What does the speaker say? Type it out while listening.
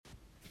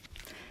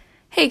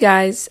Hey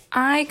guys,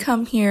 I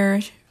come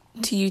here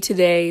to you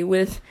today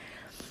with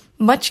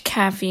much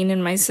caffeine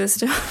in my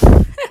system.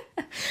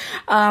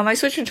 I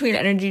switch between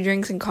energy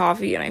drinks and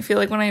coffee, and I feel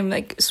like when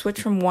I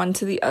switch from one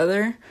to the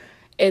other,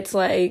 it's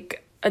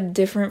like a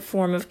different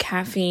form of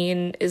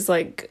caffeine is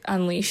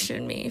unleashed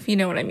in me, if you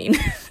know what I mean.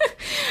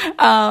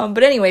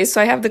 But anyway,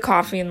 so I have the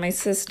coffee in my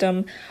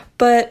system,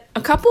 but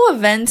a couple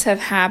events have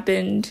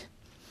happened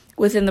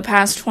within the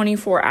past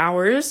 24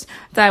 hours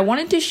that I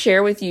wanted to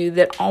share with you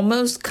that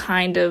almost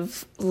kind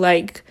of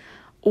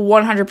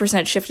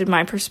 100% shifted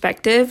my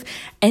perspective.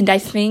 And I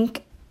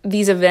think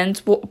these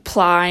events will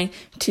apply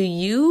to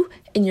you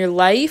in your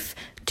life,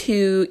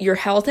 to your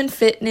health and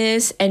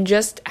fitness, and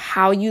just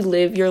how you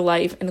live your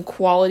life and the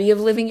quality of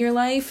living your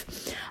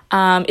life.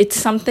 It's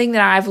something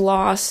that I've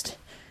lost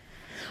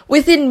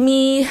within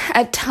me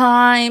at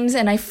times,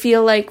 and I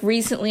feel like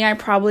recently I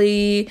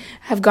probably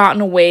have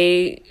gotten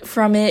away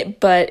from it,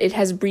 but it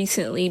has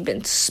recently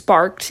been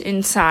sparked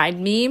inside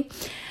me.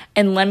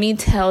 And let me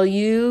tell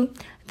you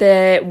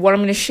that what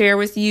I'm going to share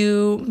with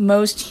you,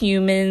 most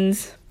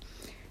humans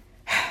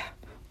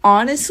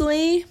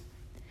honestly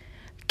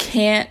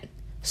can't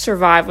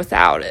survive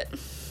without it.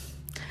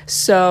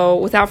 So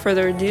without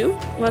further ado,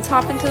 let's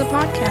hop into the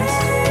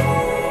podcast.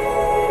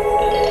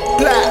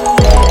 Blah.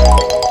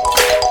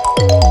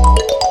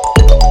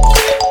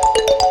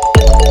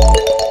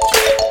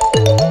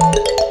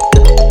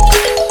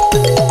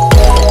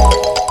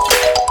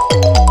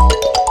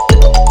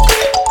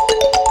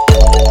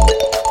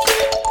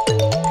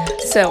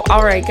 So,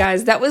 alright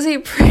guys, that was a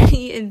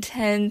pretty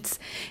intense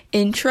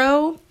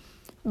intro,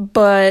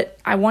 but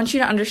I want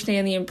you to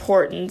understand the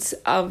importance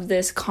of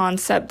this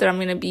concept that I'm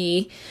going to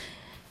be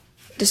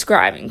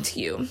describing to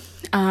you.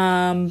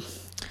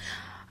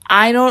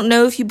 I don't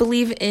know if you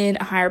believe in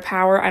a higher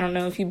power. I don't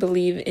know if you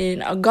believe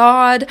in a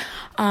God.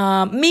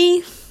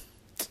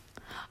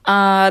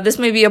 This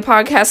may be a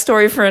podcast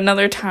story for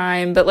another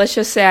time, but let's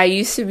just say I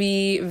used to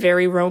be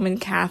very Roman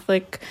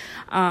Catholic.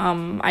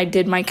 I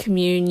did my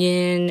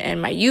communion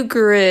and my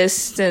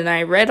Eucharist, and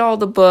I read all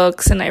the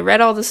books, and I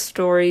read all the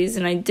stories,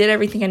 and I did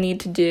everything I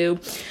needed to do.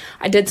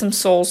 I did some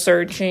soul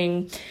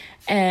searching,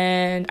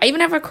 and I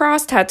even have a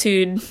cross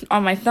tattooed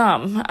on my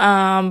thumb.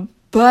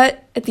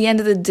 But at the end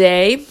of the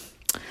day,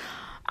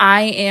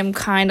 I am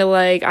kind of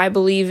I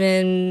believe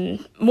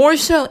in more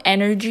so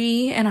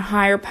energy and a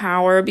higher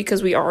power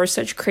because we are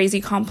such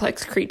crazy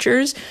complex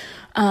creatures.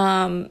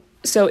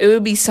 So it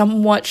would be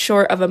somewhat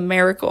short of a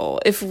miracle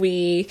if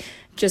we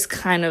just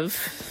kind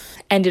of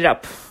ended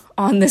up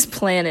on this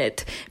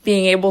planet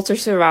being able to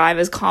survive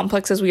as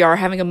complex as we are,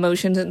 having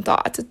emotions and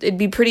thoughts. It'd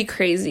be pretty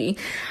crazy.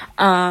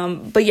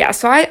 But yeah,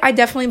 so I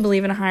definitely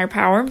believe in a higher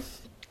power.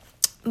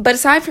 But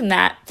aside from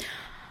that,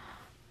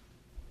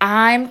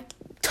 I'm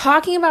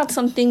talking about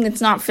something that's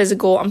not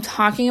physical. I'm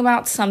talking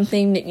about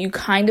something that you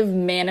kind of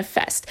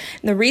manifest.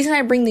 And the reason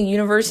I bring the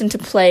universe into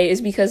play is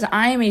because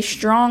I am a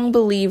strong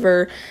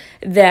believer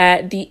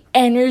that the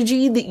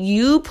energy that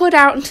you put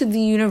out into the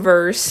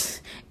universe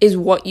is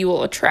what you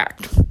will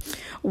attract.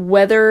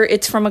 Whether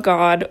it's from a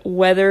God,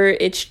 whether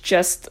it's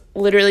just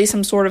literally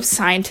some sort of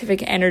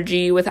scientific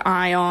energy with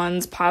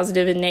ions,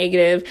 positive and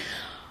negative,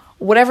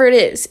 whatever it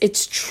is,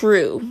 it's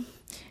true.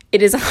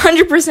 It is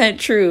 100%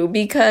 true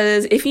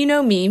because if you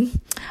know me,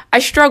 I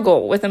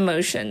struggle with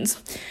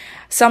emotions.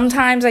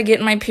 Sometimes I get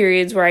in my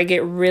periods where I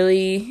get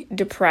really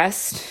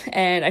depressed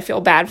and I feel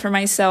bad for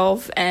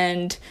myself,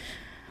 and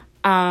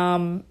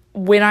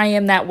when I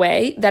am that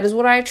way, that is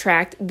what I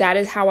attract. That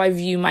is how I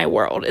view my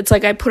world. It's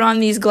like I put on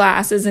these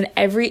glasses and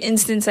every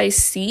instance I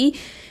see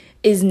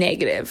is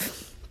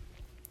negative.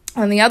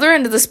 On the other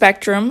end of the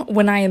spectrum,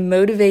 when I am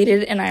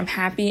motivated and I'm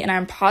happy and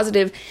I'm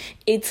positive,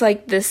 it's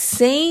like the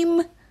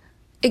same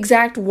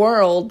exact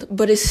world,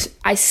 but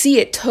I see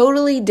it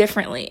totally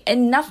differently,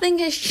 and nothing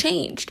has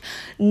changed.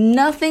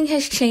 Nothing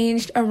has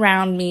changed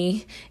around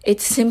me.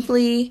 It's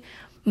simply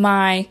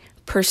my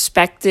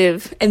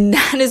perspective, and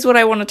that is what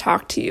I want to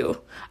talk to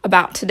you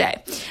about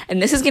today.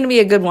 And this is going to be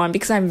a good one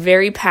because I'm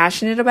very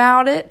passionate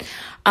about it,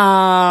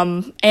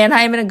 and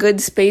I am in a good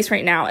space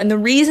right now. And the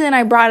reason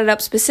I brought it up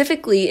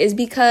specifically is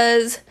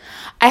because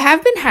I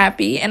have been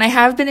happy and I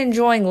have been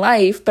enjoying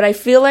life, but I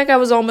feel like I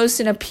was almost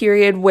in a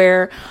period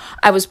where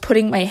I was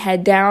putting my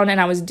head down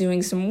and I was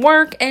doing some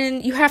work,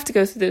 and you have to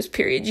go through those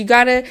periods. You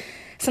gotta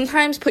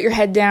sometimes put your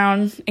head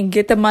down and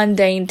get the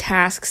mundane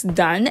tasks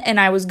done, and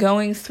I was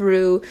going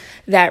through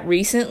that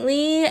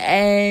recently,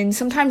 and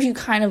sometimes you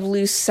kind of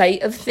lose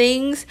sight of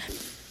things.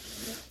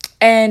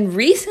 And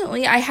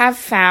recently I have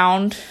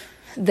found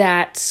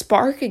that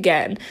spark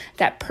again,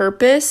 that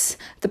purpose,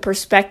 the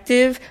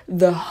perspective,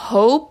 the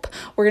hope.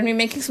 We're going to be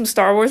making some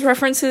Star Wars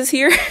references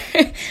here.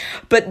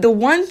 But the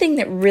one thing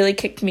that really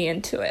kicked me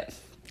into it,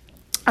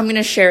 I'm going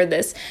to share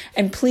this.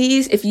 And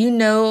please, if you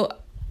know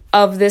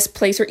of this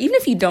place, or even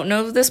if you don't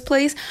know of this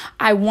place,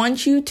 I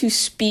want you to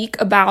speak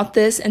about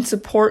this and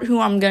support who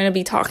I'm going to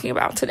be talking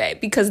about today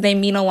because they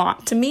mean a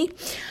lot to me.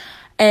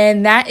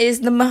 And that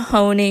is the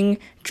Mahoning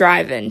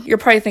Drive-In. You're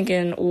probably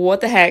thinking,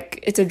 what the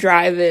heck? It's a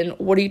drive-in.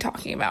 What are you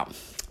talking about?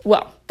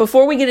 Well,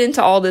 before we get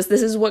into all this,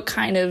 this is what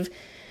kind of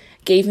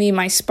gave me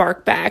my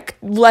spark back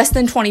less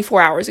than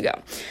 24 hours ago.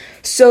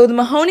 So the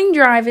Mahoning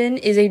Drive-In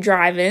is a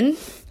drive-in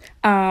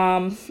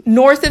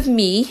north of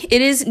me.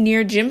 It is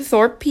near Jim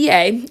Thorpe,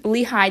 PA.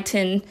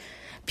 Lehighton,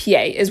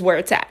 PA is where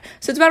it's at.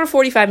 So it's about a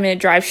 45-minute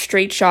drive,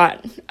 straight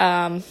shot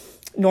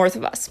north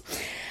of us.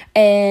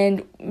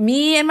 And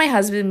me and my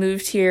husband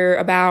moved here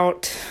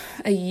about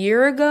a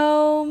year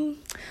ago,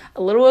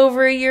 a little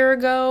over a year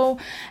ago,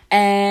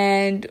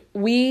 and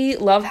we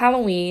love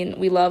Halloween.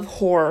 We love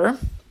horror.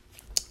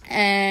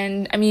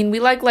 And I mean, we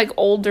like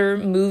older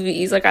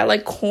movies. Like I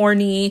like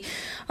corny,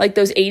 like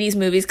those 80s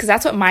movies, because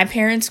that's what my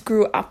parents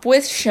grew up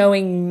with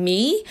showing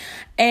me.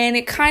 And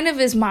it kind of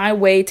is my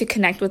way to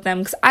connect with them,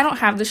 because I don't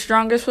have the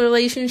strongest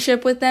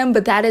relationship with them,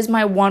 but that is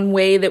my one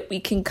way that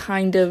we can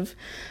kind of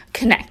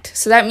connect.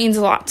 So that means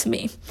a lot to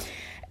me.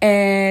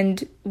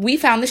 And we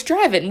found this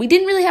drive-in. We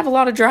didn't really have a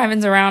lot of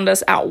drive-ins around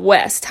us out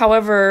west.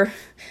 However,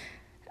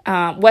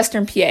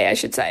 Western PA, I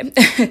should say.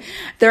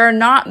 There are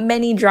not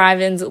many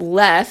drive-ins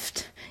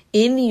left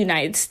in the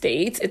United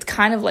States. It's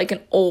kind of like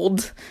an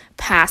old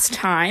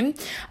pastime,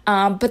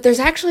 but there's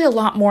actually a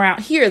lot more out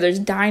here. There's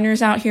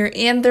diners out here,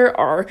 and there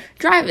are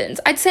drive-ins.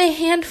 I'd say a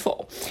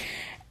handful,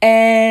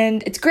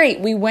 and it's great.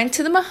 We went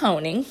to the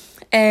Mahoning,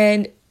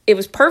 and it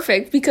was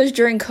perfect because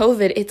during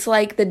COVID, it's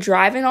like the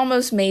drive-in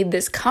almost made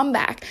this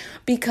comeback,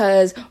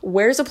 because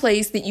where's a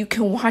place that you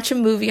can watch a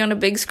movie on a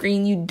big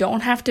screen? You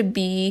don't have to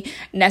be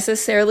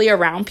necessarily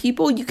around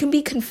people. You can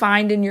be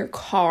confined in your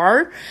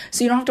car,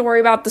 so you don't have to worry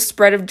about the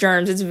spread of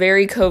germs. It's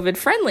very COVID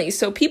friendly.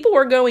 So people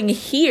were going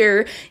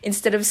here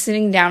instead of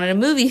sitting down in a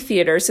movie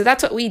theater. So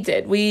that's what we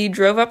did. We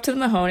drove up to the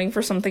Mahoning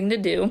for something to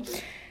do,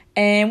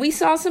 and we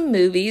saw some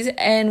movies,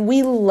 and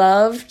we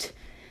loved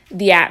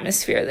the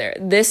atmosphere there.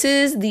 This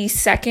is the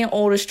second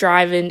oldest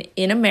drive-in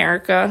in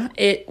America.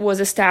 It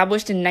was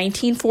established in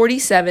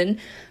 1947.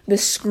 The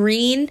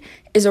screen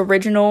is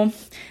original.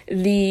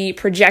 The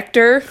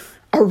projector,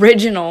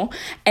 original.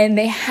 And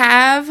they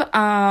have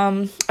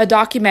a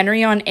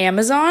documentary on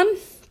Amazon.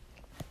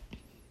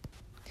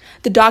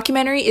 The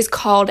documentary is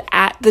called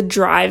At the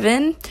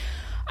Drive-In.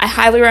 I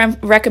highly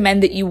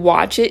recommend that you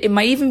watch it. It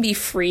might even be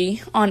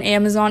free on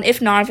Amazon. If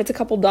not, if it's a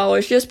couple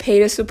dollars, just pay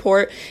to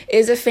support. It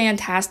is a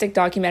fantastic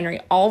documentary.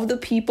 All of the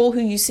people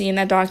who you see in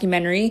that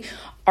documentary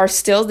are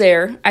still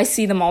there. I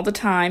see them all the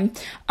time.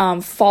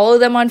 Follow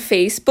them on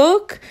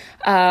Facebook,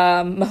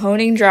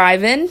 Mahoning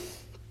Drive-In.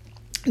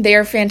 They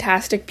are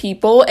fantastic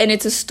people, and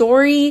it's a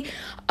story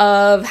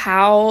of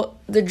how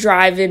the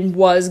drive-in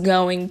was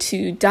going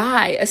to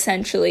die,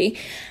 essentially.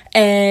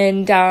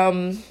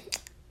 And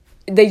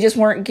they just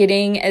weren't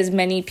getting as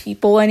many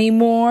people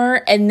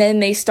anymore. And then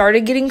they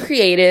started getting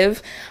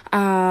creative.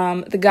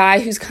 The guy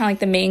who's kind of like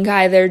the main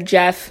guy there,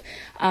 Jeff,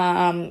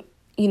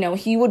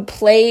 he would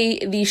play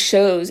these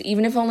shows,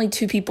 even if only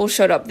 2 people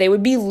showed up. They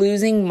would be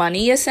losing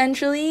money,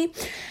 essentially.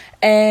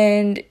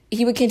 And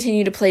he would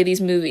continue to play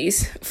these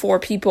movies for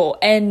people.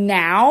 And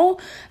now,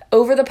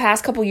 over the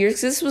past couple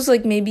years, this was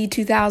like maybe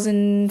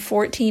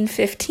 2014,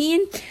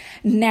 15,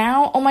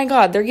 now, oh my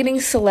God, they're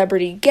getting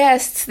celebrity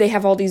guests. They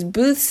have all these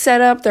booths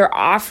set up. They're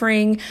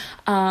offering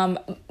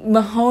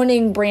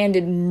Mahoning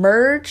branded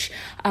merch.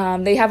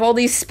 They have all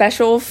these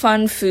special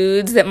fun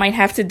foods that might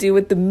have to do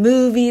with the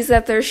movies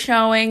that they're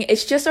showing.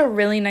 It's just a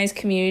really nice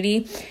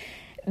community.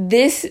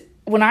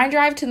 When I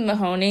drive to the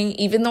Mahoning,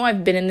 even though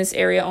I've been in this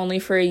area only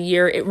for a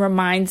year, it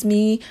reminds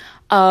me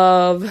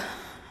of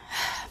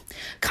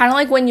kind of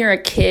like when you're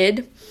a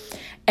kid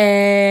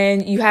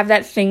and you have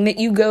that thing that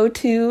you go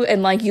to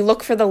and like you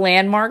look for the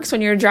landmarks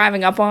when you're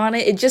driving up on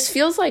it. It just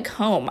feels like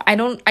home.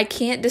 I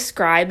can't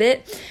describe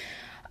it.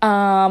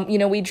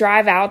 We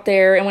drive out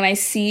there, and when I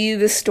see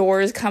the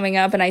stores coming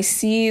up and I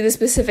see the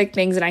specific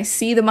things and I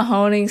see the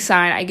Mahoning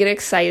sign, I get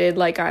excited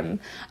like I'm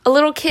a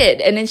little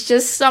kid, and it's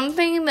just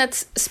something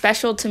that's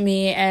special to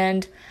me.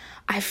 And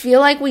I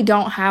feel like we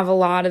don't have a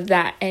lot of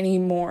that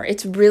anymore.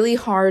 It's really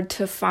hard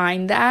to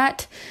find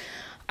that.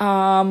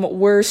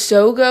 We're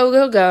so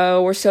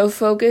go. We're so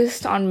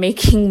focused on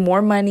making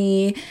more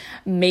money,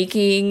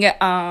 making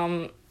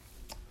all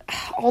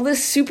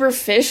this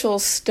superficial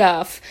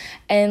stuff,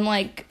 and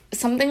like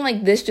something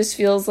like this just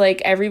feels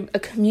like a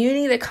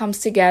community that comes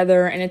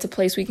together, and it's a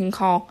place we can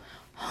call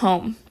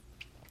home.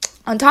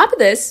 On top of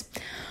this,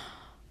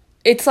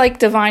 it's like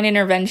divine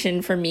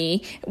intervention for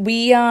me.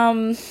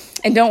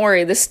 And don't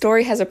worry, this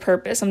story has a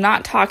purpose. I'm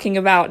not talking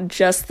about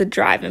just the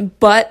drive-in,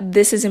 but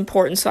this is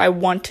important, so I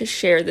want to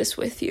share this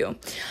with you.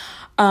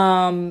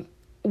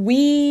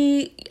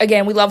 We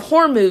love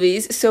horror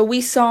movies, so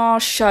we saw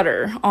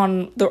Shudder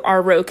on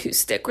our Roku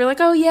stick. We're like,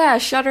 oh yeah,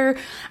 Shudder.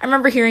 I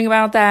remember hearing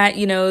about that.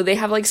 They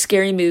have like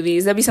scary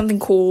movies. That'd be something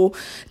cool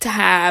to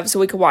have, so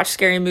we could watch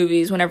scary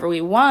movies whenever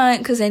we want,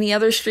 because any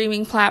other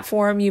streaming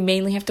platform, you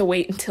mainly have to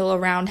wait until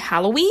around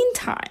Halloween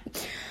time.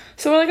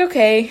 So we're like,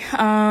 okay,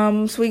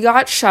 so we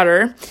got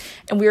Shudder,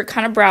 and we were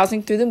kind of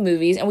browsing through the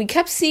movies, and we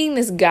kept seeing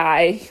this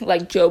guy,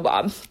 like Joe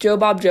Bob,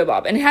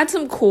 and it had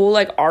some cool,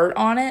 like, art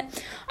on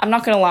it. I'm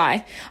not gonna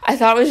lie, I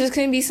thought it was just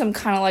gonna be some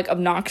kind of, like,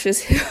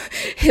 obnoxious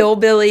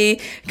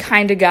hillbilly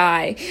kind of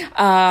guy,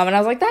 and I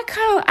was like, that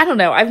kind of, I don't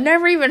know, I've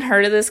never even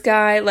heard of this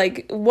guy,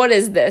 like, what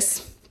is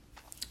this?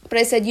 But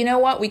I said, you know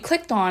what? We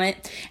clicked on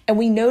it and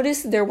we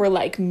noticed there were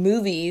like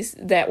movies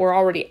that were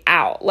already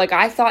out. Like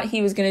I thought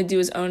he was going to do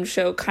his own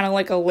show, kind of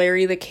like a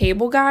Larry the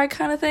Cable Guy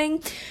kind of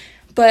thing.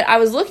 But I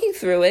was looking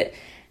through it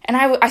and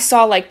I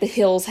saw like The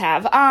Hills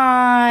Have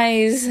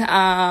Eyes,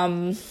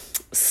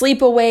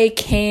 Sleepaway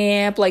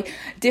Camp, like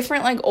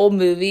different like old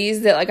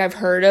movies that like I've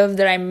heard of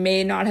that I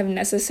may not have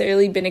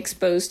necessarily been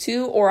exposed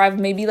to, or I've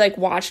maybe like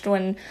watched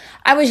when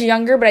I was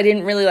younger, but I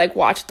didn't really like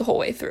watch the whole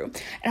way through.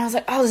 And I was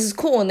like, oh, this is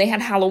cool. And they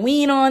had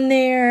Halloween on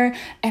there,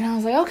 and I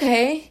was like,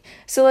 okay,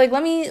 so like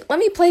let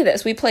me play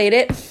this. We played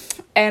it,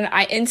 and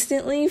I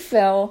instantly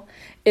fell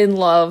in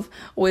love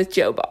with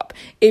Joe Bob.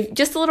 If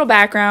just a little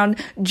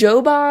background,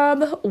 Joe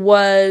Bob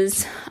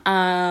was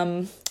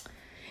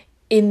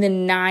in the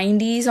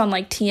 90s on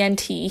like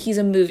TNT. He's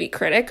a movie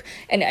critic,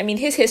 and I mean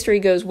his history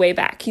goes way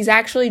back. He's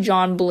actually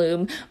John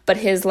Bloom, but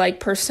his like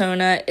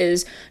persona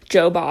is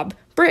Joe Bob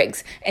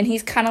Briggs, and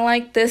he's kind of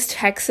like this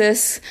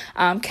Texas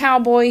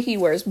cowboy. He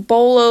wears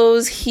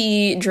bolos,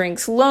 he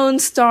drinks Lone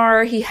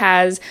Star, he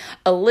has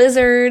a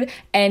lizard,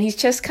 and he's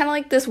just kind of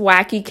like this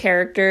wacky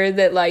character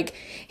that like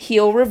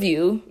he'll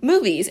review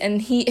movies. And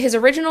his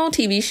original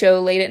TV show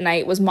Late at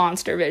Night was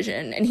Monster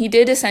Vision, and he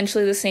did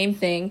essentially the same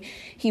thing.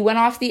 He went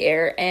off the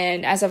air,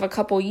 and as of a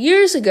couple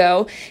years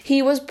ago,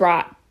 he was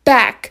brought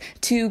back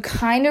to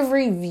kind of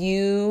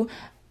review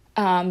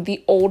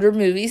the older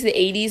movies, the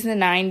 80s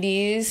and the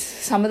 90s,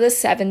 some of the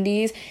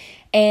 70s,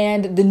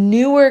 and the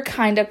newer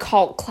kind of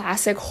cult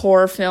classic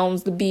horror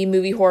films, the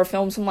B-movie horror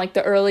films from like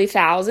the early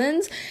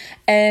thousands.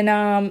 And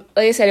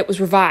like I said, it was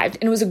revived,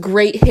 and it was a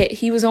great hit.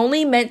 He was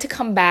only meant to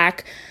come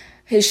back.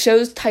 His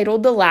show's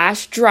titled The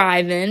Last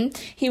Drive-In.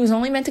 He was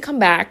only meant to come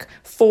back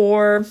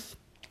for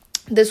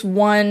this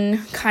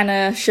one kind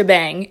of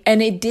shebang,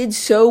 and it did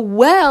so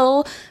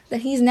well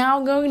that he's now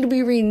going to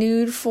be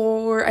renewed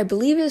for, I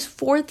believe, his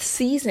 4th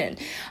season.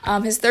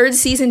 His 3rd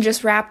season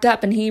just wrapped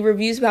up, and he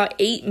reviews about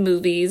 8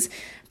 movies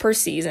per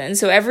season.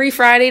 So every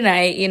Friday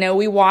night,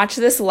 we watch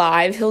this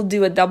live. He'll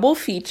do a double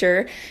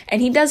feature,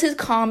 and he does his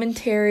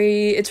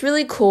commentary. It's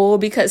really cool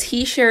because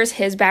he shares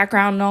his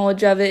background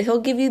knowledge of it. He'll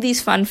give you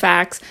these fun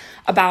facts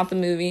about the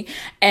movie,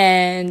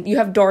 and you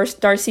have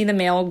Darcy the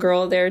Mail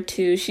Girl there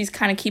too. She's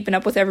kind of keeping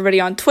up with everybody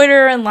on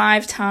Twitter and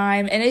live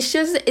time, and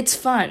it's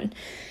fun.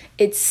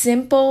 It's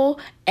simple,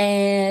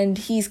 and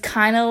he's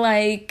kind of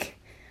like,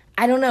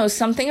 I don't know,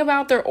 something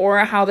about their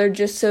aura, how they're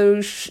just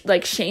so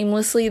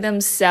shamelessly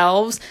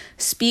themselves,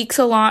 speaks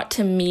a lot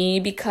to me,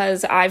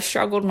 because I've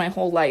struggled my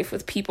whole life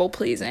with people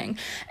pleasing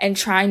and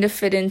trying to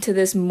fit into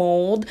this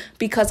mold,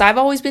 because I've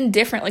always been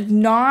different. Like,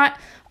 not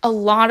a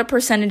lot of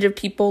percentage of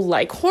people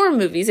like horror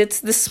movies.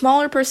 It's the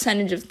smaller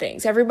percentage of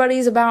things.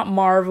 Everybody's about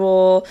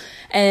Marvel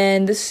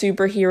and the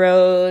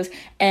superheroes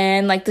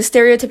and like the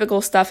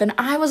stereotypical stuff, and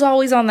I was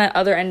always on that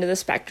other end of the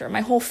spectrum.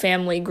 My whole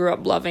family grew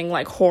up loving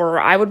like horror.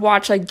 I would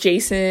watch like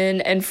Jason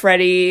and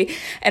Freddy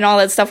and all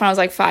that stuff when I was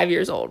like 5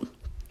 years old.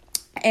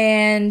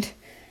 And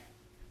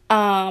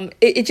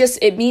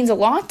it means a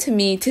lot to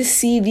me to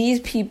see these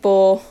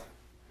people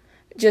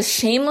just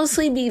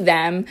shamelessly be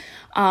them.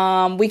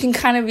 We can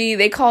kind of be,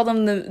 they call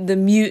them the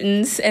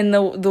mutants, and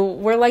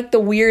we're like the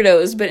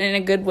weirdos, but in a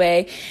good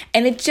way.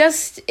 And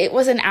it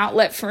was an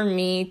outlet for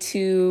me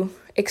to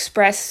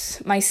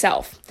express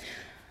myself.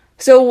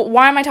 So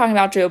why am I talking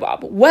about Joe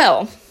Bob?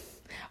 Well,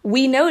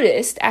 we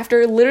noticed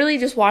after literally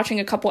just watching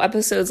a couple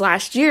episodes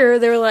last year,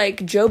 they were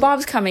like, Joe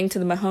Bob's coming to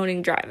the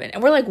Mahoning Drive-In.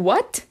 And we're like,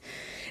 what?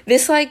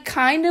 This like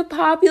kind of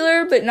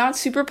popular, but not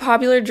super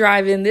popular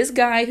drive-in, this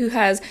guy who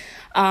has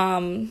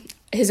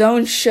his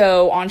own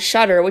show on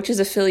Shudder, which is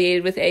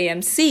affiliated with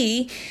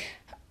AMC,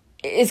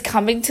 is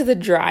coming to the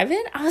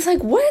drive-in? I was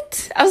like,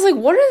 what? I was like,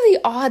 what are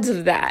the odds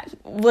of that?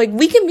 Like,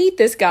 we can meet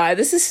this guy.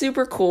 This is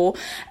super cool.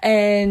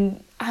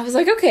 And I was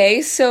like,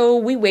 okay. So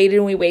we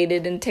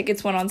waited, and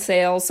tickets went on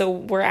sale. So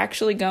we're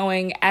actually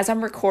going, as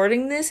I'm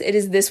recording this, it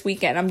is this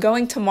weekend. I'm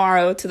going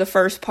tomorrow to the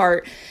first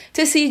part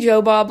to see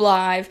Joe Bob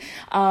live.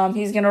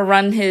 He's going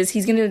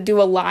to do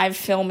a live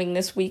filming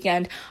this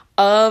weekend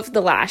of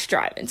The Last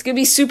Drive-In. It's going to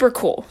be super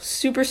cool.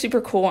 Super,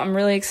 super cool. I'm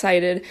really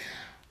excited.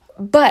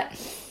 But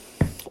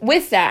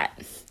with that,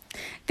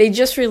 they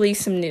just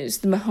released some news,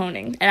 the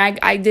Mahoning, and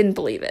I didn't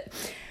believe it.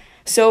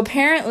 So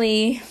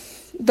apparently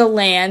the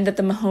land that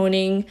the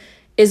Mahoning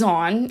is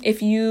on,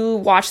 if you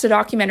watch the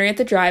documentary at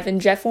the drive-in,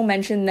 Jeff will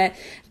mention that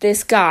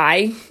this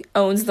guy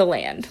owns the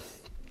land,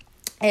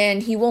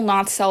 and he will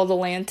not sell the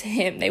land to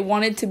him. They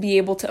wanted to be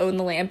able to own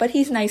the land, but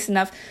he's nice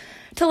enough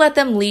to let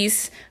them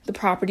lease the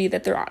property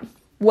that they're on.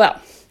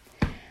 Well,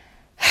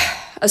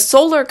 a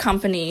solar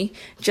company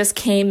just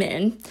came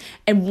in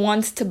and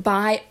wants to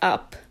buy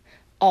up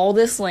all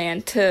this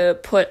land to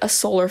put a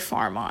solar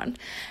farm on.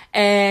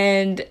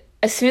 And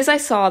as soon as I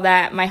saw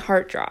that, my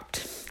heart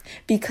dropped,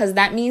 because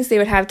that means they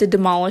would have to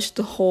demolish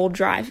the whole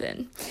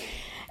drive-in.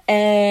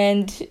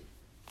 And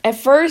at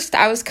first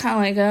I was kind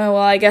of like, oh,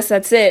 well, I guess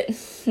that's it.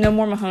 No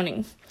more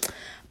Mahoning.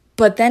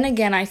 But then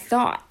again, I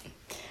thought,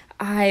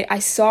 I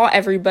saw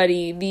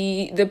everybody,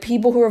 the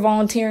people who are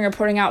volunteering are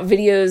putting out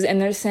videos, and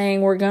they're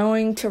saying, we're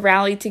going to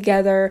rally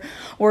together.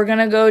 We're going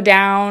to go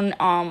down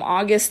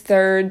August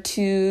 3rd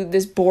to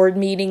this board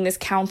meeting, this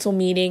council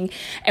meeting,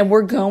 and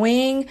we're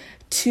going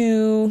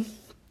to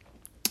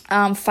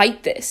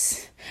fight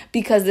this,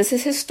 because this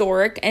is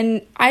historic.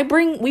 And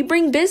we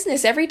bring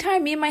business every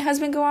time me and my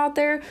husband go out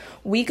there.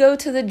 We go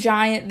to the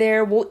Giant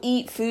there. We'll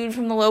eat food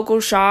from the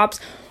local shops.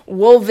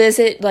 We'll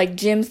visit like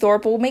Jim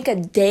Thorpe. We'll make a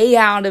day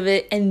out of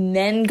it and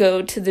then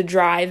go to the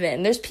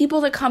drive-in. There's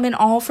people that come in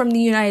all from the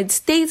United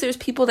States. There's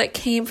people that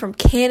came from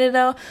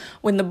Canada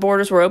when the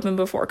borders were open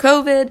before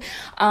COVID.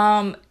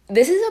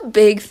 This is a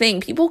big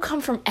thing. People come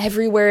from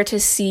everywhere to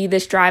see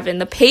this drive-in.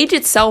 The page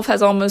itself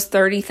has almost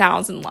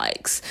 30,000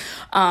 likes.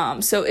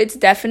 So it's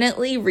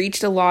definitely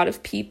reached a lot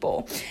of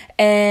people.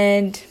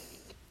 And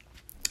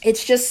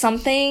it's just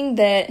something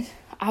that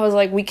I was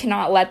like, we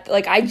cannot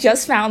I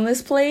just found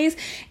this place.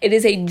 It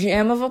is a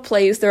gem of a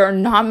place. There are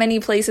not many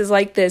places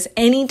like this.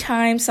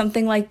 Anytime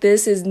something like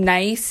this is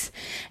nice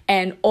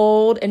and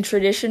old and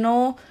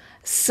traditional,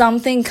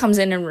 something comes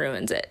in and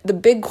ruins it. The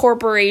big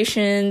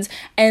corporations,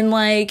 and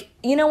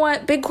you know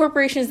what? Big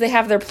corporations, they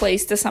have their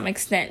place to some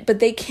extent, but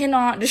they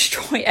cannot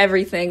destroy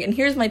everything. And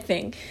here's my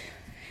thing.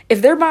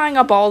 If they're buying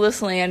up all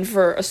this land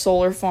for a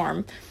solar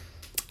farm,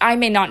 I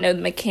may not know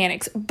the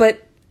mechanics,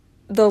 but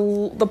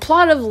the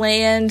plot of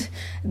land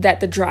that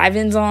the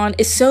drive-in's on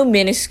is so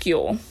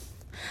minuscule.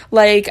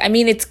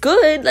 It's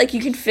good. You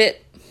can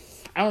fit,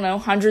 I don't know,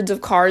 hundreds of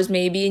cars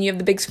maybe, and you have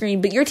the big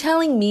screen. But you're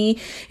telling me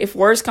if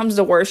worse comes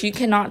to worse, you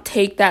cannot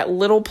take that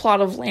little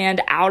plot of land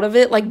out of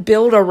it,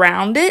 build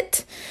around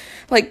it?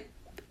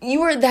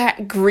 You are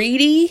that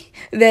greedy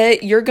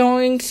that you're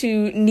going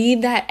to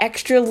need that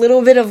extra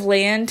little bit of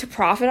land to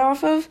profit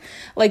off of?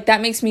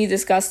 That makes me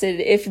disgusted.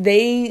 If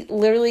they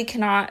literally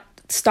cannot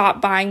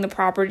stop buying the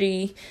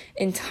property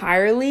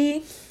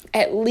entirely,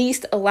 at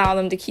least allow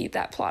them to keep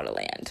that plot of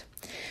land,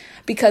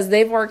 because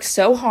they've worked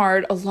so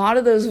hard. A lot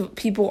of those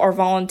people are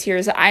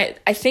volunteers. I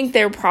think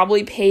they're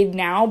probably paid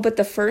now, but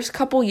the first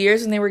couple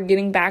years when they were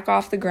getting back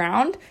off the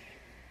ground,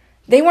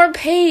 they weren't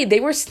paid. They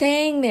were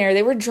staying there.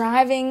 They were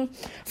driving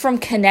from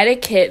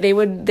Connecticut. They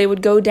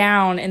would go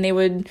down and they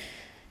would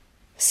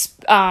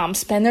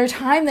spend their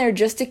time there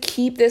just to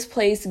keep this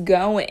place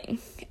going.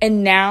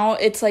 And now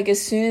it's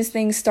as soon as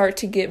things start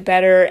to get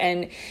better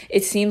and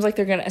it seems like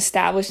they're going to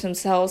establish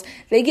themselves,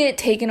 they get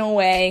taken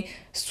away,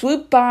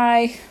 swooped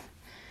by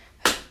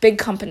big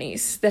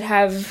companies that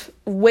have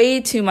way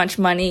too much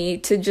money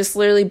to just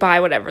literally buy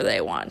whatever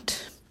they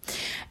want.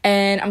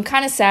 And I'm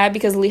kind of sad,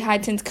 because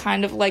Lehighton's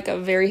kind of a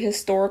very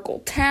historical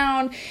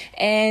town,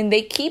 and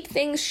they keep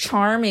things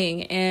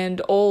charming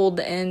and old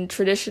and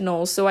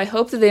traditional. So I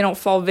hope that they don't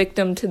fall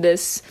victim to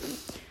this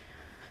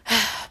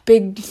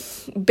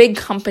big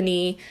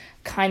company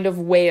kind of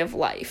way of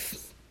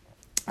life.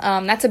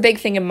 That's a big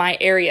thing in my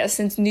area.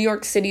 Since New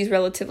York City is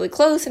relatively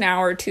close, an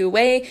hour or two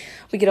away,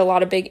 we get a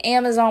lot of big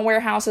Amazon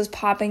warehouses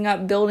popping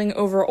up, building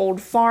over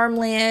old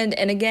farmland.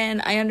 And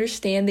again, I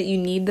understand that you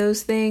need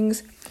those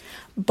things,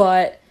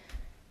 but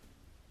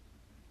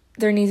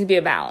there needs to be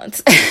a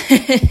balance.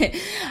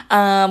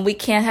 We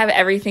can't have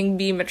everything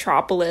be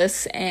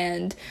metropolis,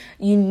 and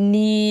you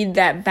need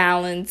that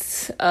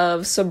balance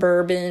of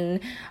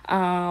suburban,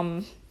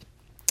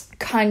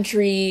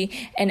 country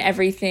and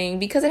everything,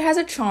 because it has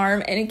a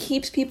charm and it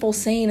keeps people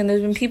sane. And there's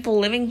been people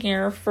living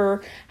here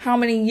for how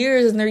many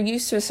years, and they're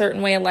used to a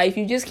certain way of life.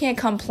 You just can't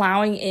come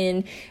plowing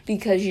in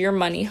because you're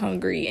money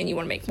hungry and you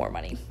want to make more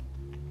money.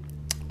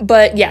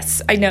 But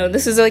yes, I know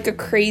this is a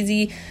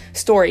crazy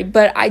story,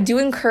 but I do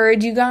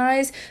encourage you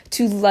guys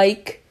to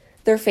like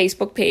their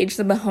Facebook page,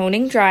 the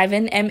Mahoning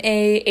Drive-In,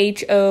 Mahoning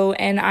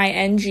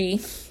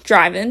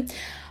Drive-In.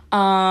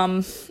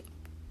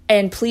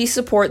 And please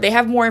support. They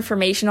have more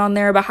information on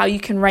there about how you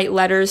can write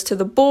letters to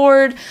the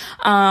board,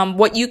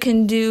 what you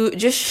can do.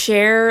 Just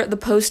share the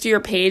post to your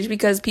page,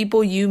 because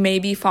people you may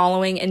be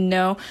following and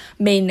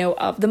may know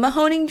of the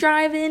Mahoning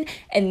Drive-In,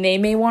 and they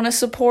may want to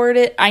support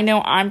it. I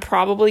know I'm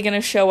probably going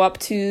to show up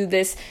to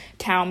this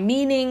town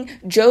meeting.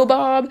 Joe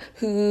Bob,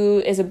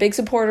 who is a big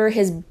supporter,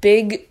 his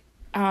big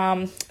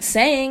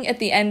saying at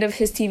the end of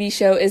his TV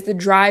show is, the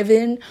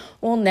drive-in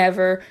will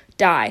never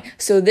die.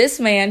 So this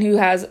man, who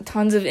has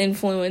tons of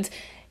influence,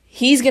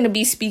 he's going to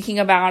be speaking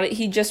about it.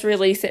 He just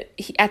released it.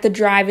 At the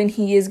drive-in,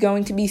 he is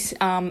going to be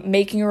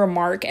making a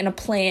remark and a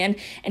plan,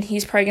 and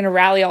he's probably going to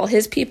rally all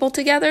his people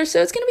together.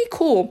 So it's going to be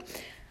cool.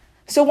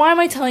 So why am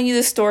I telling you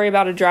this story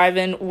about a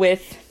drive-in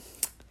with,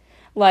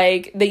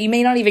 that you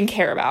may not even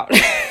care about?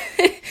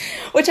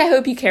 Which I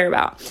hope you care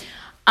about.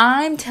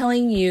 I'm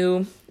telling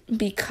you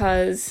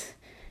because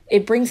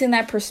it brings in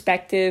that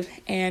perspective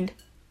and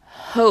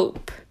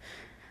hope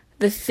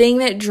the thing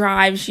that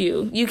drives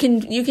you. You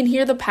can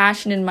hear the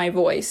passion in my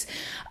voice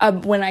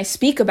when I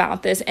speak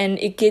about this, and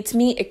it gets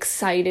me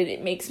excited.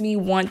 It makes me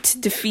want to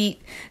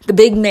defeat the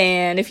big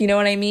man, if you know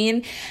what I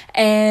mean.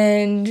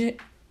 And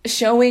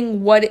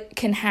showing what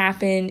can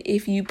happen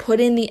if you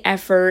put in the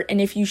effort and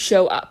if you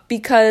show up.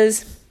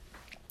 Because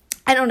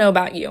I don't know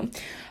about you,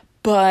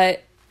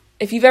 but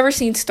if you've ever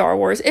seen Star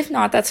Wars, if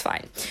not, that's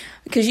fine,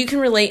 because you can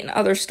relate in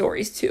other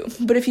stories too.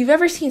 But if you've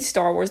ever seen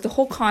Star Wars, the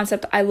whole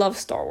concept, I love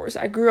Star Wars.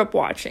 I grew up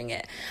watching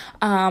it.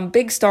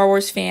 Big Star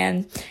Wars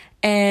fan.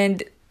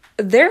 And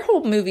their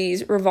whole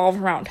movies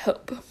revolve around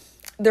hope.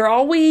 They're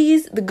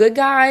always the good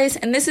guys.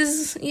 And this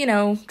is,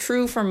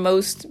 true for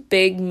most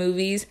big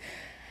movies.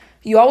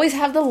 You always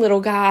have the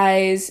little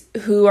guys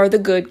who are the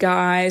good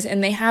guys,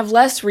 and they have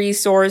less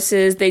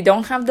resources. They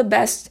don't have the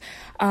best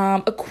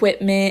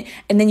equipment,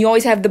 and then you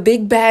always have the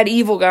big bad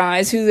evil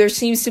guys who there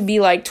seems to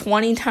be like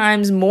 20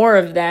 times more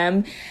of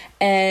them,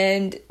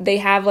 and they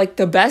have like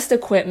the best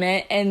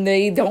equipment, and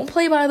they don't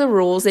play by the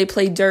rules. They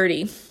play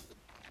dirty.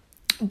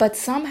 But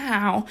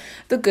somehow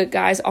the good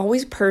guys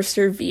always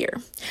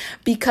persevere,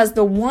 because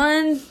the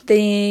one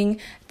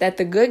thing that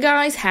the good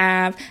guys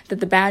have that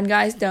the bad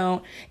guys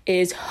don't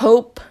is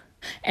hope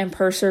and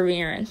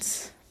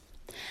perseverance.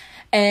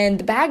 And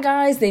the bad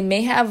guys, they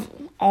may have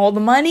all the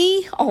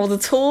money, all the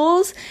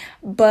tools,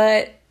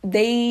 but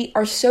they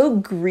are so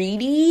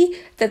greedy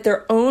that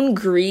their own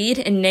greed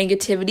and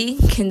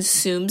negativity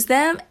consumes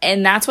them,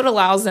 and that's what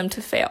allows them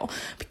to fail.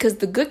 Because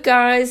the good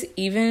guys,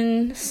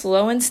 even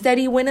slow and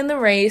steady win in the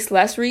race,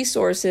 less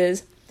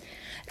resources,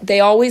 they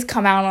always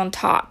come out on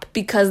top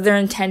because their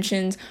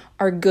intentions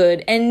are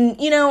good. And,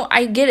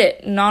 I get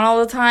it. Not all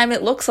the time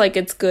it looks like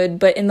it's good,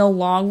 but in the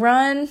long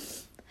run,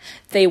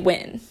 they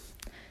win.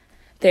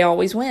 They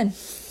always win.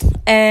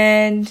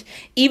 And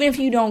even if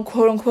you don't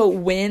quote unquote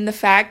win, the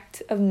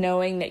fact of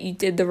knowing that you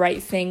did the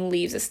right thing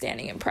leaves a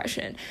standing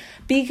impression.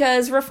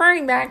 Because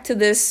referring back to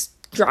this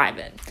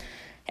drive-in,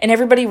 and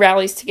everybody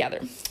rallies together.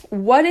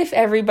 What if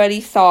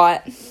everybody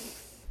thought,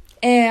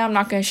 I'm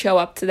not going to show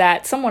up to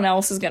that. Someone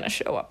else is going to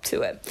show up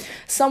to it.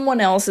 Someone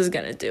else is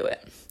going to do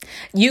it.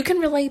 You can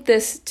relate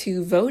this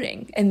to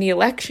voting and the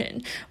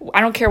election.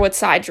 I don't care what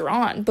side you're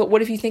on, but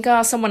what if you think,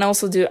 someone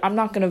else will do it? I'm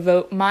not going to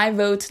vote. My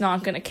vote's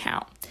not going to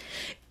count.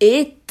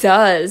 It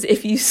does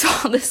if you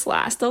saw this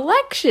last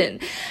election.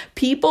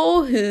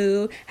 People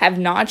who have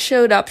not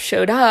showed up,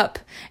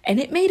 and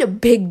it made a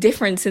big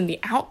difference in the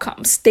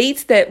outcome.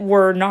 States that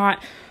were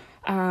not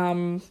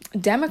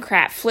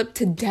Democrat flipped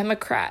to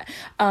Democrat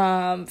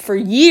for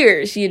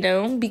years,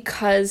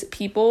 because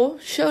people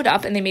showed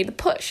up and they made the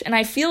push. And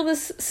I feel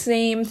this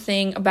same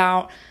thing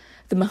about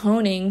the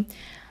Mahoning.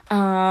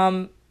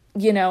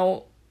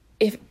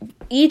 If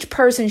each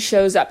person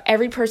shows up,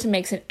 every person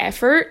makes an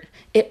effort,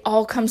 it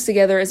all comes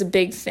together as a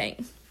big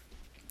thing.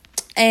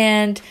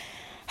 And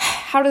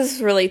how does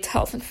this relate to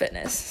health and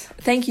fitness?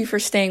 Thank you for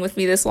staying with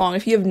me this long.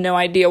 If you have no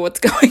idea what's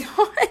going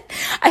on,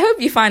 I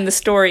hope you find the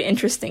story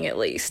interesting at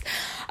least.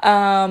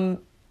 But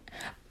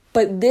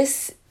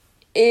this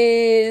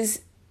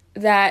is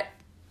that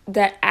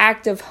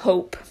act of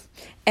hope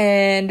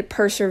and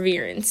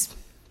perseverance.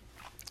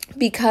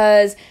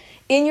 Because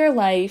in your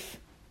life,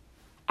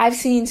 I've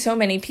seen so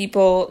many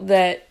people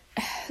that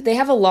they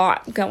have a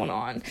lot going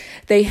on.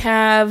 They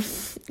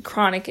have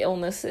chronic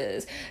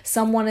illnesses.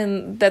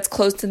 Someone that's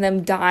close to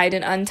them died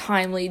an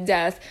untimely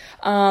death.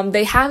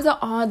 They have the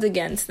odds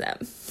against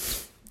them.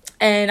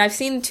 And I've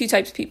seen two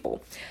types of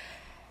people.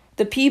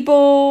 The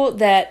people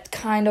that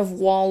kind of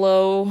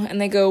wallow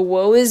and they go,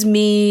 woe is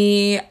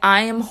me,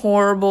 I am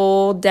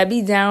horrible,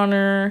 Debbie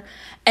Downer.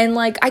 And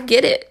I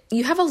get it.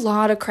 You have a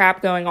lot of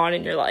crap going on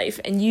in your life,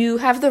 and you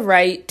have the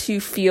right to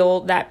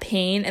feel that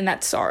pain and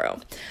that sorrow.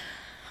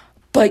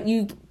 But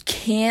you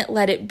can't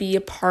let it be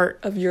a part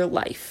of your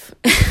life.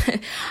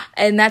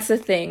 And that's the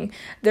thing.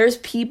 There's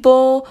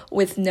people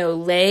with no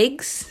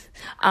legs.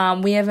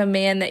 We have a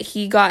man that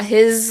he got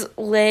his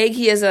leg.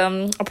 He has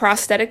a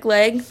prosthetic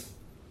leg.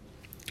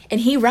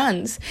 And he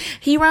runs.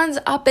 He runs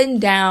up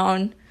and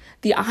down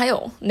the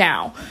aisle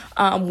now,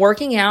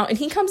 working out. And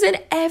he comes in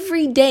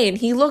every day and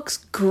he looks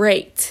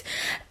great.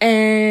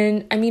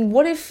 And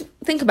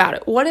think about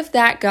it. What if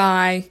that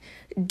guy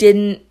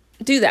didn't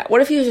do that? What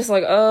if he was just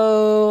like,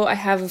 I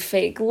have a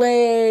fake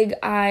leg.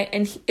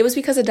 It was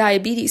because of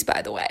diabetes,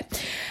 by the way.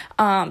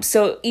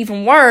 So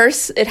even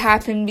worse, it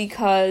happened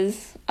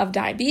because of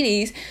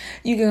diabetes.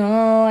 You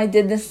go, I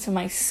did this to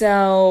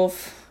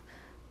myself.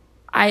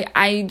 I'm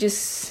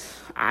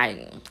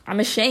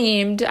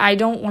ashamed. I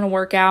don't want to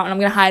work out, and I'm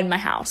going to hide in my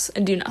house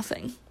and do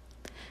nothing.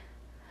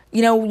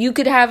 You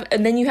could have,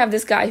 and then you have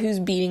this guy who's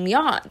beating the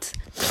odds.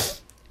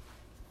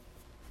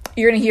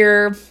 You're going to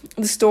hear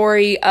the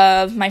story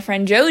of my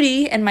friend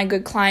Jody and my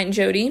good client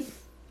Jody,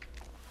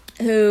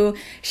 who,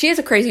 she has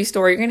a crazy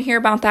story. You're going to hear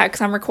about that because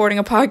I'm recording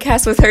a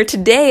podcast with her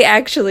today,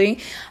 actually,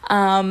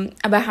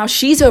 about how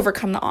she's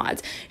overcome the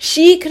odds.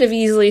 She could have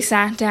easily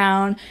sat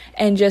down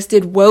and just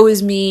did woe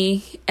is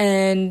me,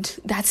 and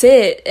that's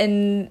it,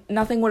 and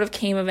nothing would have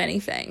came of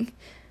anything.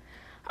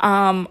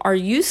 Are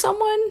you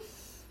someone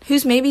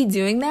who's maybe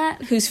doing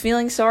that, who's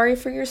feeling sorry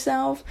for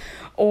yourself,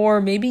 or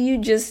maybe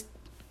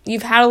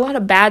you've had a lot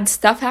of bad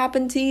stuff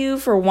happen to you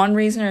for one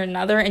reason or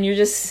another, and you're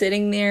just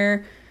sitting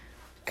there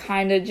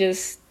kind of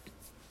just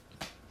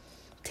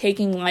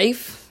taking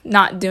life,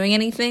 not doing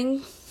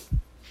anything.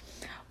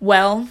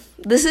 Well,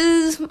 this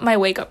is my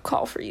wake-up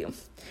call for you.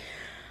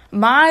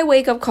 My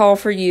wake-up call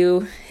for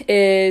you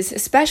is,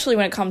 especially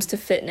when it comes to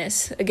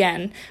fitness,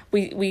 again,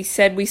 we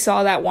said we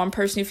saw that one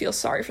person who feels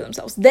sorry for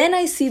themselves. Then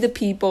I see the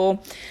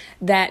people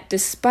that,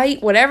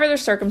 despite whatever their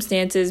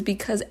circumstances,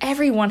 because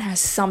everyone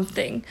has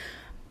something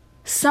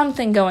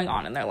going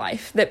on in their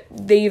life that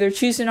they either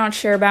choose to not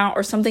share about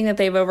or something that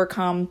they've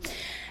overcome.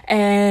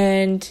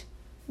 And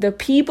the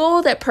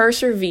people that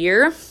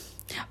persevere,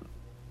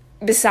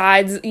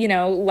 besides,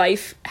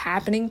 life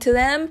happening to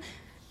them,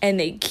 and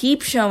they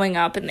keep showing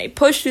up and they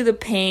push through the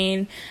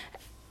pain,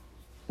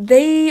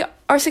 they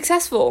are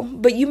successful.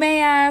 But you may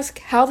ask,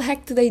 how the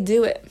heck do they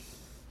do it?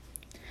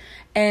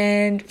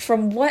 And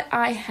from what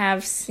I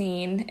have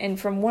seen and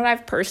from what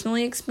I've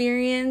personally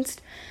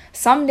experienced,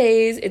 some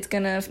days it's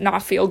going to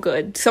not feel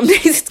good. Some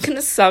days it's going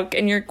to suck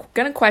and you're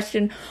going to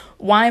question,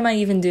 why am I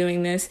even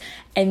doing this?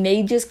 And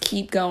they just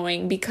keep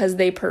going because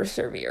they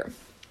persevere.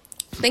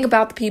 Think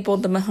about the people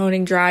at the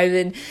Mahoning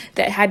Drive-In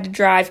that had to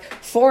drive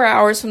 4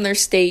 hours from their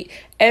state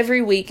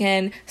every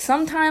weekend.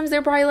 Sometimes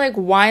they're probably like,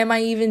 why am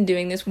I even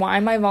doing this? Why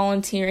am I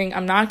volunteering?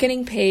 I'm not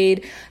getting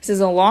paid. This is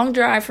a long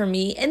drive for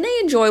me. And they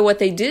enjoy what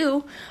they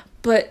do,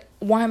 but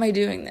why am I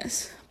doing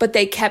this? But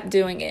they kept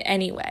doing it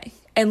anyway.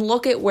 And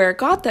look at where it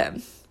got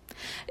them.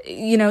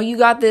 You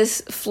got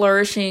this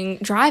flourishing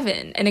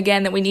drive-in, and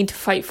again, that we need to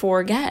fight for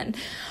again.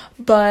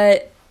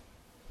 But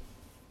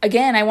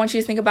again, I want you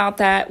to think about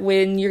that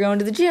when you're going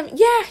to the gym.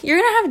 Yeah, you're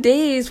going to have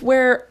days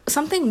where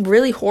something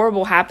really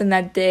horrible happened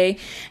that day,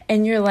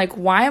 and you're like,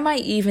 why am I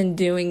even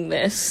doing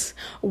this?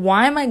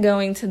 Why am I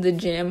going to the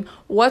gym?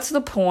 What's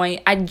the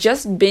point? I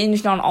just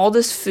binged on all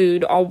this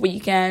food all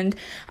weekend.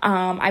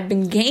 I've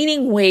been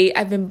gaining weight.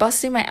 I've been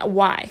busting my...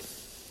 Why?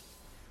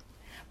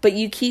 But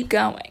you keep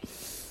going.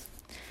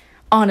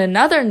 On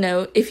another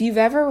note, if you've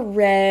ever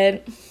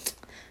read...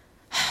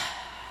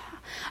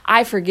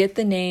 I forget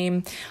the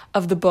name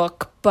of the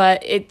book,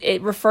 but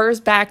it refers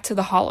back to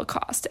the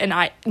Holocaust,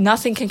 and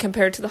nothing can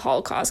compare to the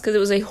Holocaust because it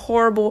was a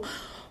horrible,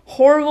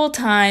 horrible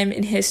time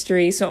in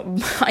history. So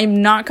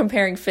I'm not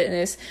comparing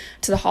fitness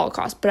to the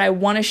Holocaust, but I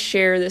want to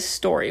share this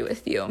story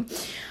with you.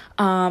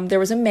 There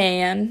was a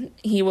man.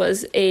 He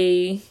was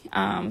in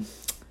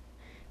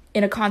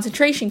a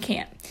concentration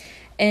camp,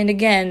 and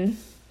again,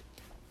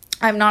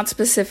 I'm not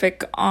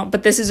specific,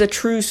 but this is a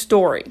true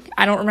story.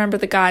 I don't remember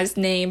the guy's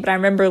name, but I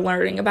remember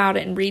learning about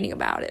it and reading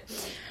about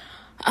it.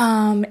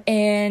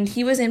 And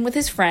he was in with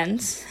his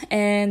friends,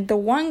 and the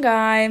one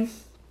guy,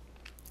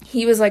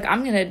 he was like,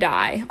 I'm going to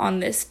die on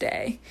this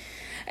day,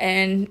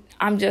 and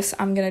I'm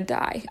going to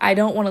die. I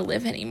don't want to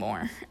live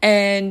anymore.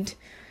 And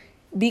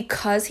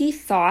because he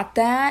thought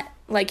that,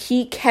 like,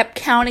 he kept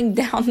counting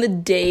down the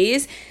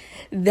days,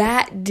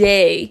 that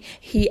day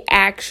he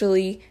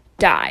actually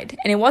died.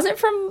 And it wasn't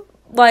from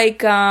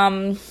like a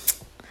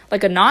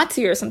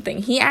Nazi or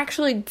something. He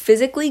actually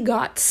physically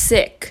got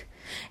sick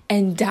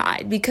and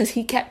died because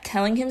he kept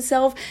telling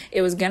himself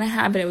it was going to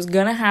happen, it was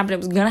going to happen, it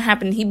was going to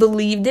happen. He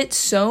believed it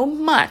so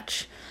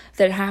much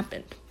that it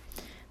happened,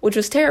 which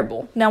was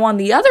terrible. Now, on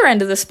the other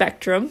end of the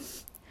spectrum,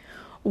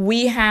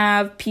 we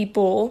have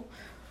people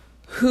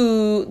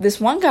who, this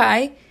one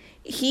guy,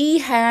 he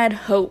had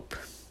hope.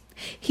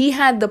 He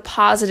had the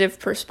positive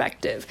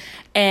perspective,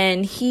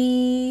 and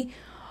he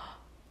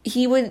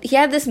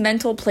had this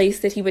mental place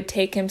that he would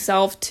take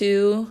himself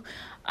to,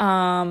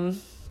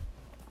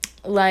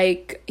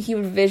 like he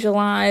would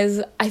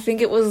visualize, I think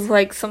it was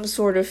like some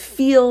sort of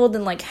field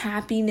and like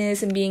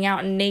happiness and being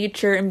out in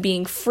nature and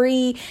being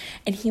free,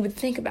 and he would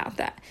think about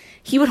that.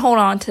 He would hold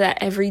on to that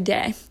every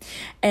day,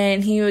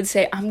 and he would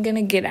say, I'm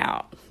gonna get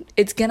out,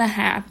 it's gonna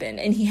happen.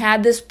 And he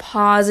had this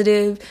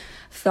positive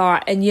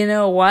thought, and you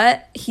know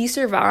what? He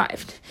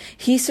survived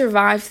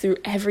through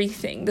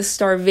everything, the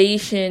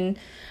starvation,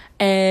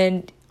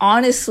 and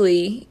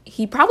honestly,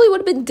 he probably would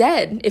have been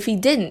dead if he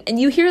didn't. And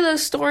you hear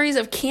those stories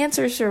of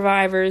cancer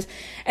survivors,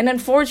 and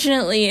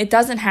unfortunately, it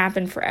doesn't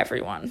happen for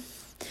everyone.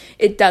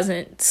 It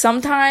doesn't.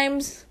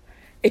 Sometimes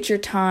it's your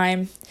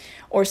time,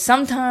 or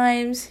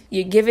sometimes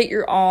you give it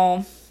your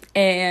all,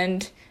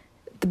 and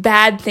the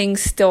bad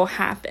things still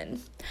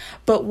happen.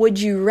 But would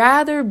you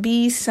rather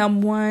be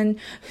someone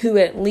who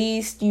at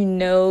least you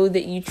know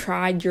that you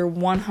tried your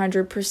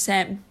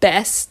 100%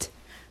 best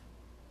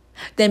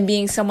than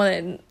being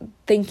someone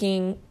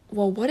thinking,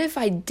 well, what if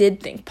I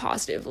did think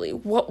positively?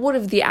 What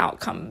would the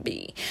outcome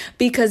be?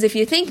 Because if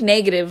you think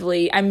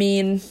negatively, I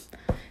mean,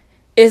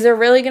 is there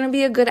really going to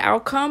be a good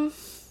outcome?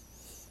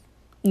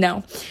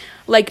 No.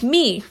 Like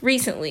me,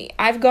 recently,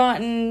 I've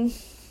gotten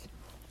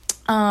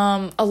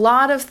a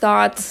lot of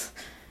thoughts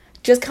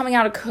just coming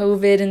out of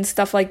COVID and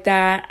stuff like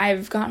that,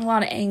 I've gotten a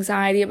lot of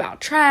anxiety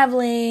about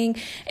traveling,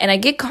 and I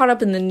get caught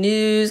up in the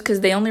news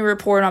because they only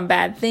report on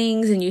bad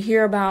things, and you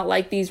hear about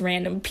like these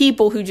random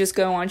people who just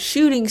go on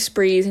shooting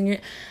sprees, and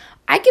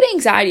I get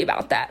anxiety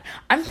about that.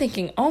 I'm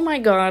thinking, oh my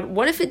God,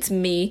 what if it's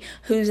me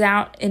who's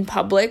out in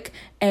public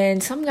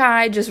and some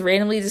guy just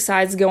randomly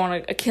decides to go on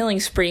a killing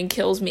spree and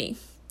kills me?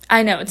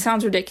 I know, it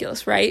sounds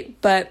ridiculous, right?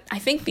 But I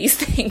think these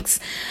things.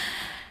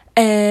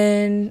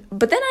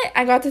 But then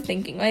I got to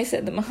thinking, like I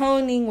said, the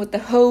Mahoning with the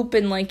hope,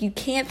 and like, you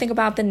can't think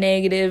about the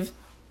negative.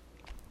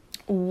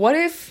 What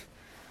if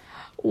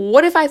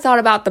I thought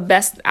about the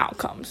best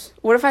outcomes?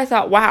 What if I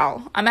thought,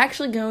 wow, I'm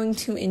actually going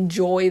to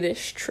enjoy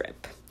this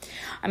trip.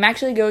 I'm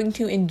actually going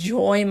to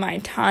enjoy my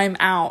time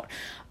out.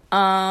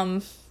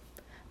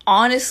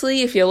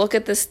 Honestly, if you look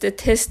at the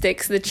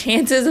statistics, the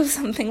chances of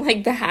something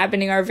like that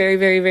happening are very,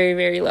 very, very,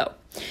 very low.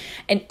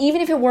 And even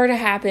if it were to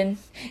happen,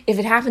 if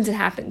it happens, it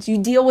happens. You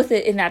deal with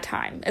it in that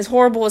time, as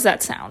horrible as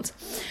that sounds.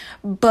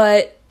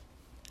 But,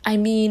 I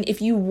mean,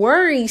 if you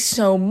worry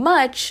so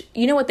much,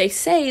 you know what they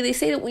say? They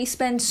say that we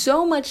spend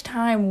so much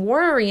time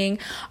worrying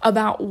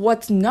about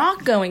what's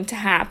not going to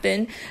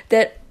happen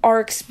that our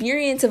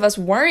experience of us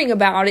worrying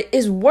about it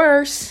is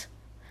worse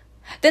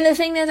than the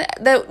thing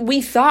that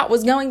we thought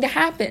was going to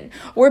happen.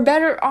 We're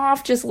better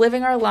off just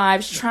living our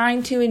lives,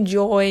 trying to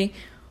enjoy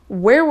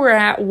where we're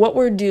at, what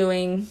we're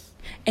doing,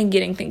 and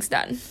getting things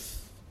done.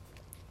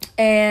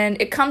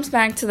 And it comes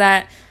back to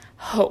that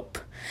hope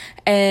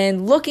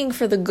and looking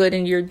for the good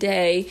in your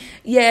day.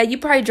 Yeah, you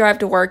probably drive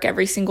to work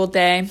every single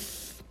day,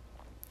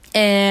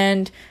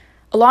 and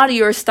a lot of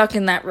you are stuck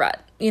in that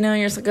rut. You know,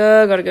 you're just like,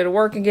 oh, I gotta go to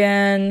work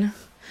again.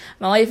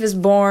 My life is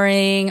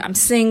boring. I'm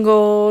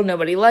single.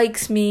 Nobody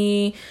likes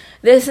me.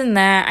 This and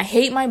that. I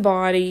hate my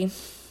body.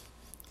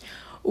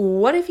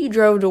 What if you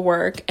drove to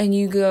work and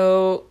you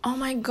go, oh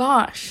my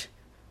gosh,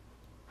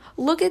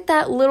 look at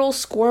that little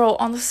squirrel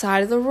on the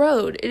side of the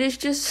road. It is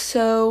just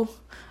so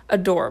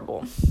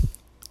adorable.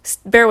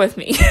 Bear with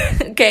me,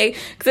 okay?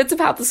 Because it's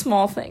about the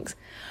small things.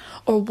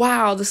 Or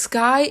wow, the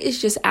sky is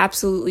just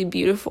absolutely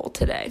beautiful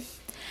today.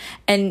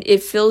 And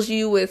it fills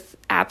you with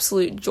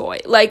absolute joy.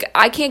 Like,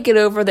 I can't get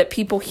over that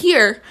people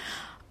here,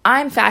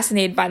 I'm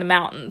fascinated by the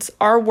mountains.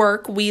 Our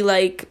work, we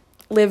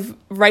live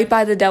right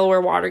by the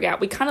Delaware Water Gap.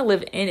 We kind of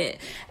live in it.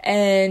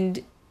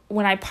 And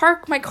when I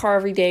park my car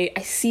every day,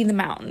 I see the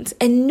mountains,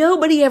 and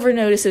nobody ever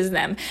notices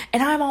them.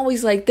 And I'm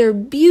always like, they're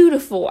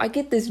beautiful. I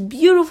get this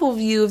beautiful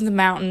view of the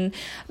mountain.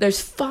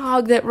 There's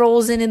fog that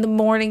rolls in the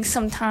morning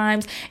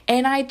sometimes,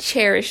 and I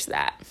cherish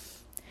that.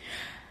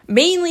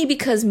 Mainly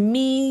because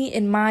me,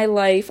 in my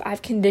life,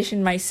 I've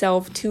conditioned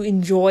myself to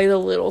enjoy the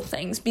little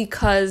things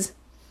because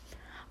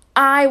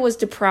I was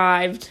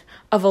deprived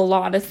of a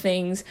lot of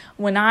things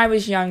when I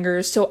was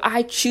younger. So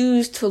I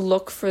choose to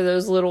look for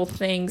those little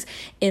things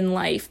in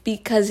life,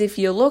 because if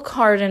you look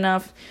hard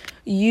enough,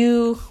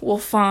 you will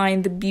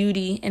find the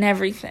beauty in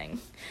everything.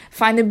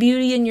 Find the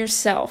beauty in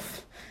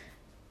yourself,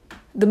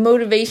 the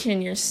motivation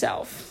in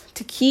yourself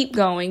to keep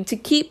going, to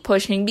keep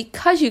pushing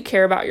because you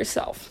care about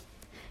yourself.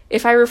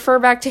 If I refer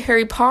back to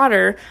Harry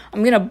Potter,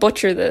 I'm going to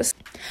butcher this,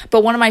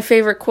 but one of my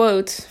favorite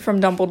quotes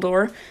from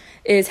Dumbledore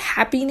is,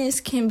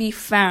 happiness can be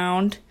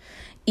found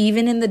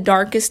even in the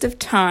darkest of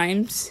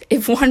times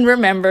if one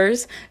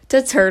remembers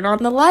to turn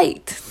on the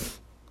light.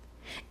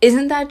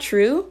 Isn't that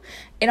true?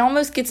 It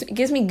almost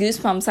gives me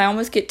goosebumps. I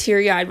almost get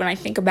teary-eyed when I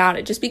think about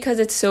it, just because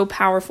it's so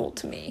powerful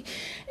to me,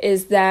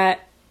 is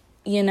that,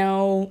 you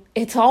know,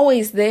 it's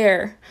always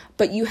there,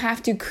 but you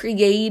have to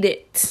create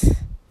it.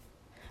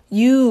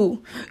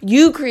 You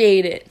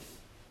create it.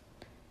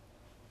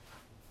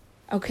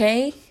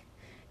 Okay?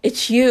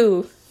 It's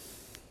you.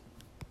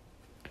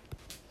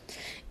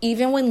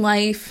 Even when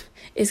life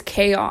is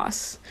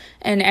chaos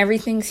and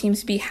everything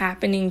seems to be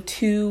happening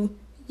to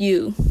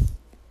you,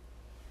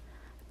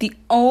 the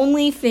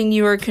only thing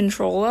you are in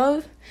control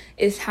of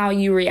is how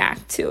you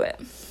react to it.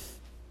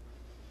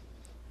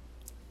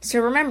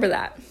 So remember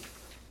that.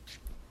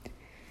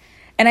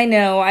 And I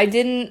know I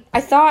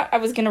thought I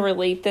was going to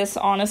relate this,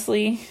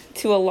 honestly,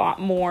 to a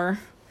lot more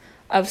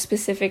of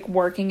specific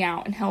working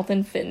out and health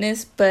and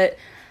fitness, but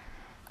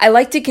I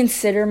like to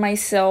consider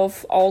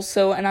myself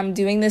also, and I'm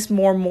doing this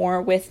more and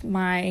more with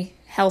my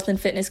health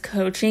and fitness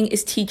coaching,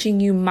 is teaching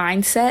you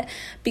mindset,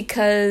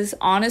 because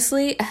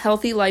honestly, a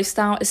healthy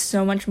lifestyle is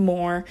so much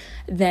more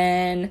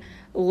than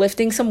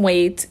lifting some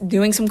weights,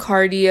 doing some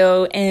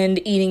cardio, and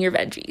eating your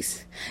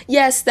veggies.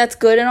 Yes, that's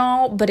good and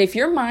all, but if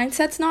your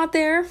mindset's not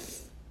there,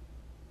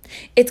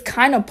 it's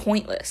kind of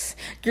pointless.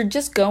 You're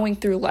just going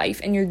through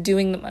life and you're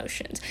doing the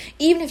motions.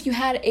 Even if you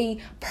had a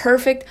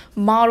perfect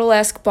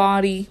model-esque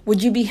body,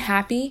 would you be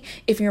happy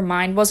if your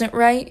mind wasn't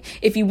right?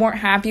 If you weren't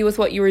happy with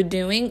what you were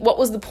doing? What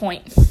was the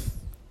point?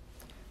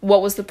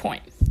 What was the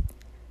point?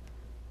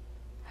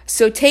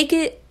 So take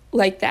it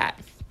like that.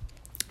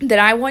 That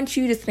I want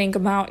you to think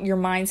about your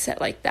mindset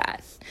like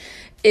that.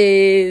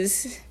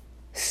 Is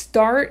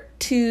start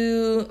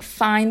to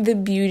find the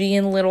beauty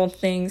in little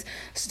things.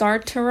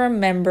 Start to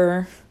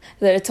remember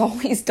that it's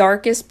always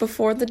darkest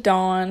before the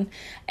dawn,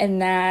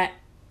 and that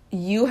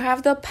you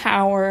have the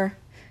power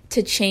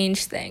to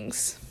change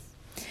things.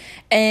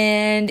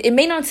 And it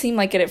may not seem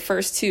like it at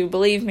first too,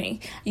 believe me.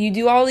 You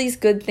do all these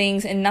good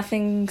things and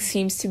nothing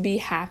seems to be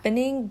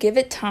happening. Give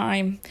it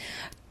time.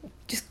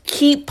 Just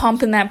keep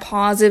pumping that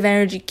positive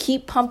energy.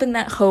 Keep pumping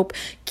that hope.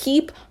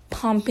 Keep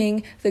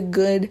pumping the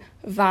good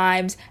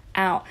vibes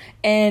out.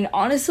 And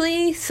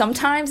honestly,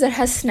 sometimes that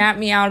has snapped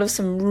me out of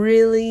some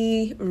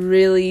really,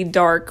 really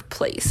dark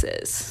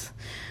places.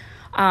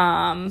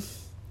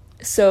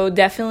 So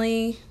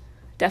definitely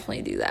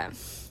do that.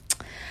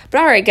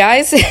 But all right,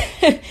 guys.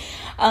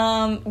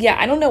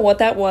 I don't know what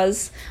that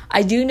was.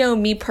 I do know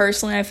me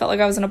personally, I felt like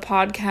I was in a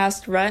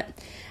podcast rut.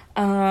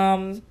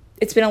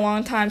 It's been a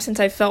long time since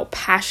I felt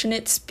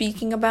passionate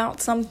speaking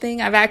about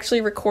something. I've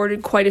actually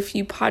recorded quite a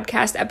few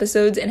podcast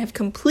episodes and have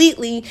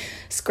completely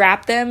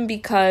scrapped them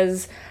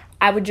because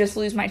I would just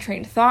lose my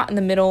train of thought in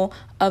the middle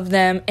of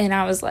them. And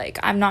I was like,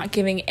 I'm not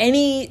giving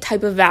any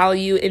type of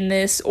value in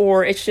this,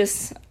 or it's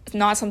just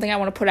not something I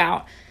want to put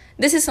out.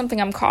 This is something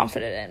I'm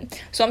confident in.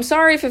 So I'm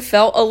sorry if it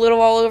felt a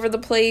little all over the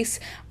place,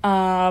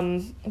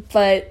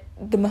 but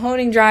the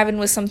Mahoning Drive-In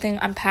was something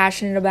I'm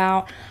passionate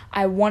about.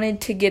 I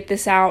wanted to get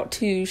this out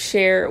to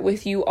share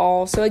with you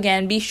all. So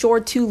again, be sure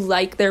to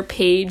like their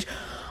page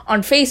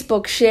on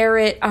Facebook, share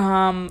it,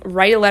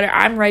 write a letter.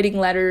 I'm writing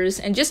letters,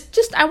 and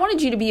just I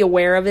wanted you to be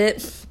aware of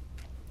it.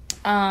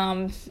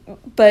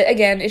 But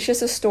again, it's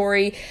just a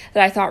story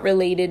that I thought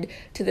related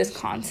to this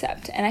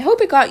concept. And I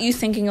hope it got you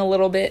thinking a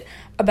little bit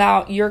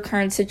about your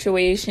current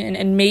situation,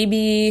 and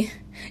maybe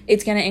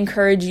it's going to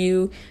encourage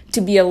you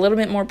to be a little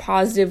bit more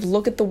positive,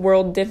 look at the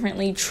world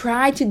differently,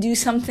 try to do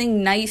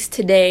something nice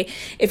today.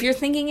 If you're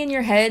thinking in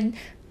your head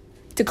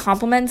to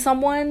compliment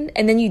someone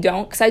and then you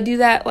don't, because I do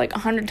that like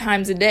 100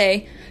 times a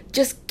day,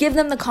 just give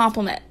them the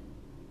compliment.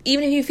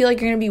 Even if you feel like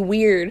you're going to be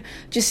weird,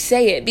 just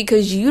say it,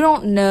 because you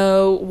don't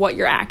know what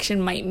your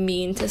action might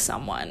mean to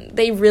someone.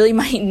 They really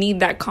might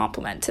need that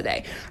compliment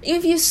today. Even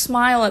if you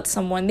smile at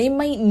someone, they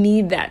might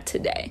need that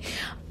today.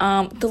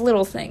 The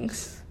little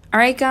things. All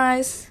right,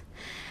 guys?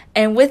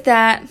 And with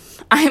that,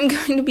 I'm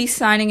going to be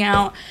signing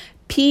out.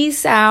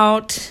 Peace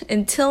out.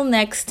 Until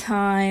next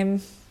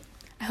time,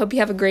 I hope you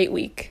have a great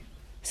week.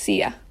 See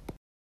ya.